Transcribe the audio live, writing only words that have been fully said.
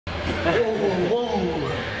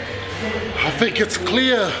Whoa. I think it's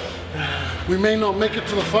clear. We may not make it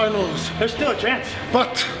to the finals. There's still a chance.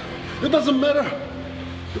 But it doesn't matter.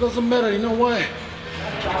 It doesn't matter. You know why?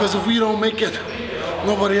 Because if we don't make it,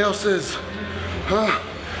 nobody else is. Huh?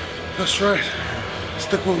 That's right.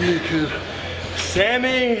 Stick with me, kid.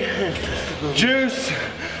 Sammy, Juice,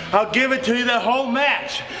 I'll give it to you that whole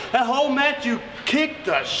match. That whole match, you kicked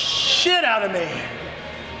the shit out of me.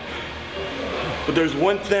 But there's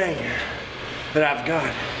one thing that I've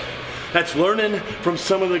got. That's learning from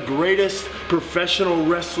some of the greatest professional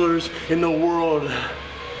wrestlers in the world.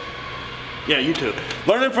 Yeah, you too.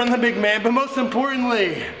 Learning from the big man, but most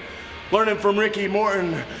importantly, learning from Ricky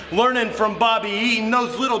Morton, learning from Bobby Eaton,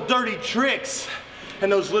 those little dirty tricks.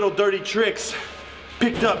 And those little dirty tricks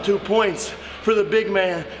picked up 2 points for the big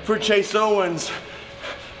man, for Chase Owens,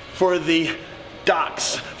 for the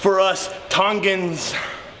Docs, for us Tongans.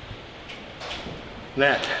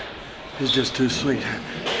 That is just too sweet.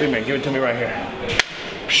 Big man, give it to me right here.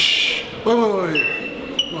 Shh. Wait.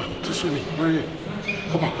 Come on, too sweet. Right here.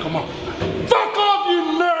 Come on. Fuck off, you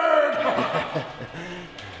nerd!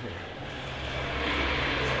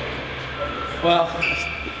 Well,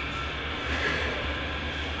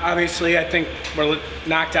 obviously, I think we're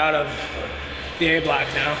knocked out of the A block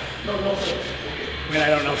now. I mean, I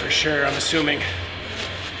don't know for sure. I'm assuming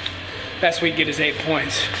best we can get is 8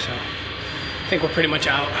 points. So I think we're pretty much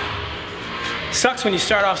out. Sucks when you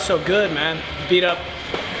start off so good, man.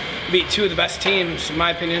 Beat two of the best teams, in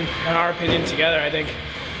my opinion, in our opinion, together. I think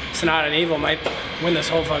Sonata and Evil might win this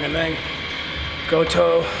whole fucking thing.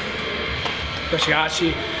 Goto,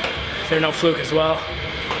 Yoshihashi, they're no fluke as well.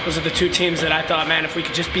 Those are the two teams that I thought, man, if we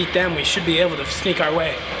could just beat them, we should be able to sneak our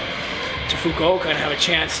way to Fukuoka and have a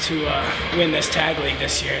chance to win this tag league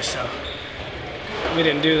this year. So we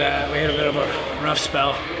didn't do that. We had a bit of a rough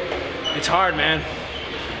spell. It's hard, man.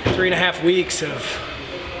 3.5 weeks of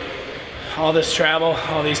all this travel,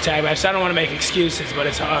 all these tag matches. I don't want to make excuses, but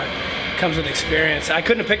it's hard. It comes with experience. I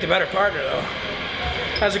couldn't have picked a better partner, though.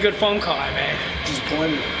 That was a good phone call I made.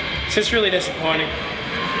 Disappointed. It's just really disappointing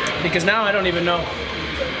because now I don't even know.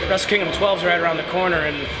 Wrestle Kingdom 12 is right around the corner,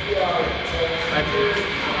 and I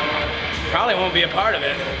probably won't be a part of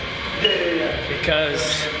it because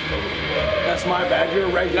that's my bad. You're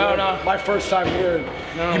right. No. My first time here.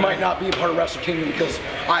 No, you might not be a part of Wrestle Kingdom because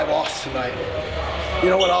I lost tonight. You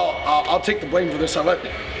know what? I'll take the blame for this.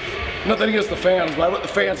 Nothing against the fans, but I let the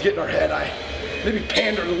fans get in our head. I maybe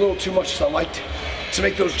pandered a little too much, so I liked to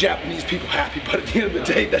make those Japanese people happy. But at the end of the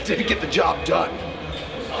day, that didn't get the job done.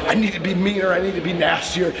 I need to be meaner, I need to be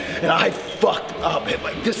nastier, and I fucked up.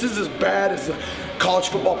 This is as bad as the college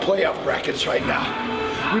football playoff brackets right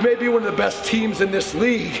now. We may be one of the best teams in this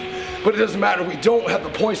league, but it doesn't matter. We don't have the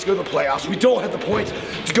points to go to the playoffs. We don't have the points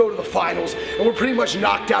to go to the finals, and we're pretty much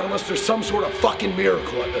knocked out unless there's some sort of fucking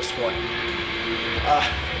miracle at this point.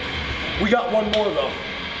 We got one more though.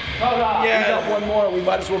 Yeah. We got one more. We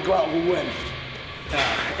might as well go out and win.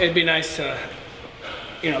 It'd be nice to,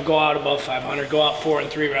 go out above 500, go out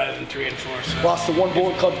 4-3 rather than 3-4. So. Lost to one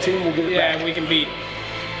Bullet Club team, we'll get it back. Yeah, we can beat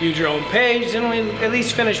Udro and Page, and we at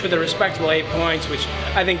least finish with a respectable 8 points, which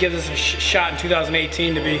I think gives us a shot in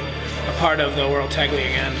 2018 to be a part of the World Tag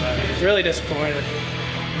League again. But really disappointed,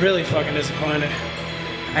 really fucking disappointed.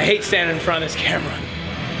 I hate standing in front of this camera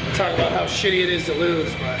and talk about how shitty it is to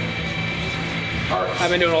lose, but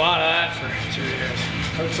I've been doing a lot of that for 2 years.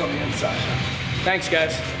 Hurts on the inside. Thanks,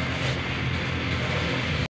 guys.